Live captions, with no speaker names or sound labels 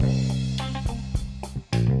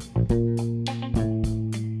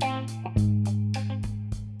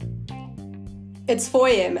It's 4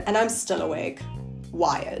 a.m. and I'm still awake,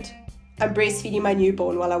 wired. I'm breastfeeding my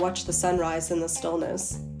newborn while I watch the sunrise in the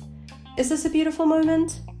stillness. Is this a beautiful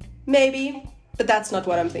moment? Maybe, but that's not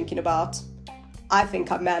what I'm thinking about. I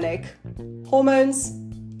think I'm manic. Hormones?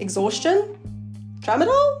 Exhaustion?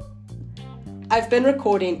 Tramadol? I've been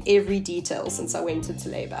recording every detail since I went into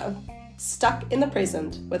labor, stuck in the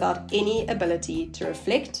present without any ability to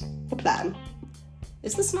reflect or plan.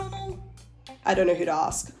 Is this normal? I don't know who to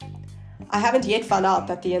ask. I haven't yet found out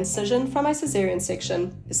that the incision from my cesarean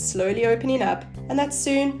section is slowly opening up and that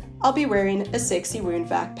soon I'll be wearing a sexy wound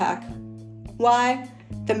vac pack. Why?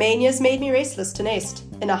 The mania's made me restless to nest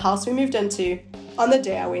in a house we moved into on the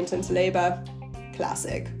day I went into labor.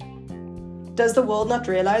 Classic. Does the world not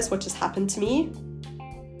realize what just happened to me?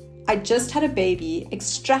 I just had a baby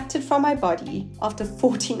extracted from my body after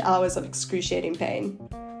 14 hours of excruciating pain.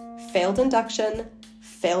 Failed induction,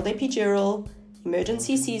 failed epidural,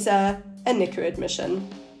 emergency Caesar, and NICU admission.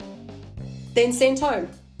 Then sent home,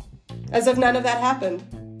 as if none of that happened.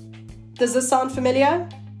 Does this sound familiar?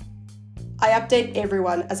 I update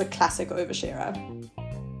everyone as a classic oversharer.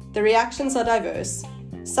 The reactions are diverse.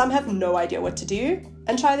 Some have no idea what to do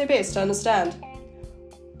and try their best to understand.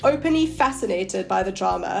 Openly fascinated by the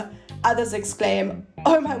drama, others exclaim,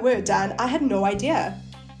 "Oh my word, Dan, I had no idea."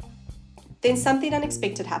 Then something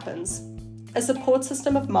unexpected happens. A support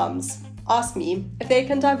system of mums ask me if they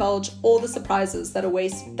can divulge all the surprises that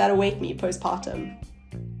await me postpartum.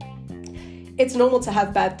 It's normal to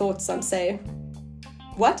have bad thoughts, some say.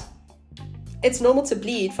 What? It's normal to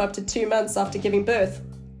bleed for up to 2 months after giving birth.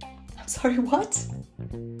 I'm sorry, what?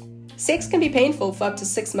 Sex can be painful for up to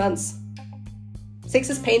 6 months. Sex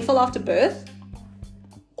is painful after birth?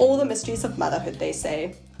 All the mysteries of motherhood, they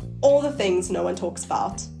say. All the things no one talks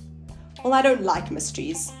about. Well, I don't like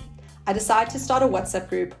mysteries. I decide to start a WhatsApp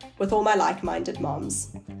group with all my like-minded moms.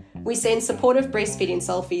 We send supportive breastfeeding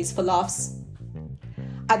selfies for laughs.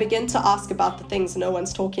 I begin to ask about the things no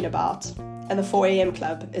one's talking about, and the 4 a.m.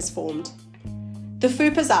 club is formed. The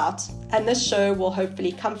FOOP is out, and this show will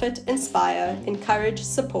hopefully comfort, inspire, encourage,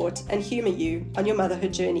 support, and humour you on your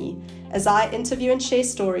motherhood journey as I interview and share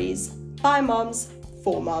stories by moms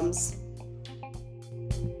for moms.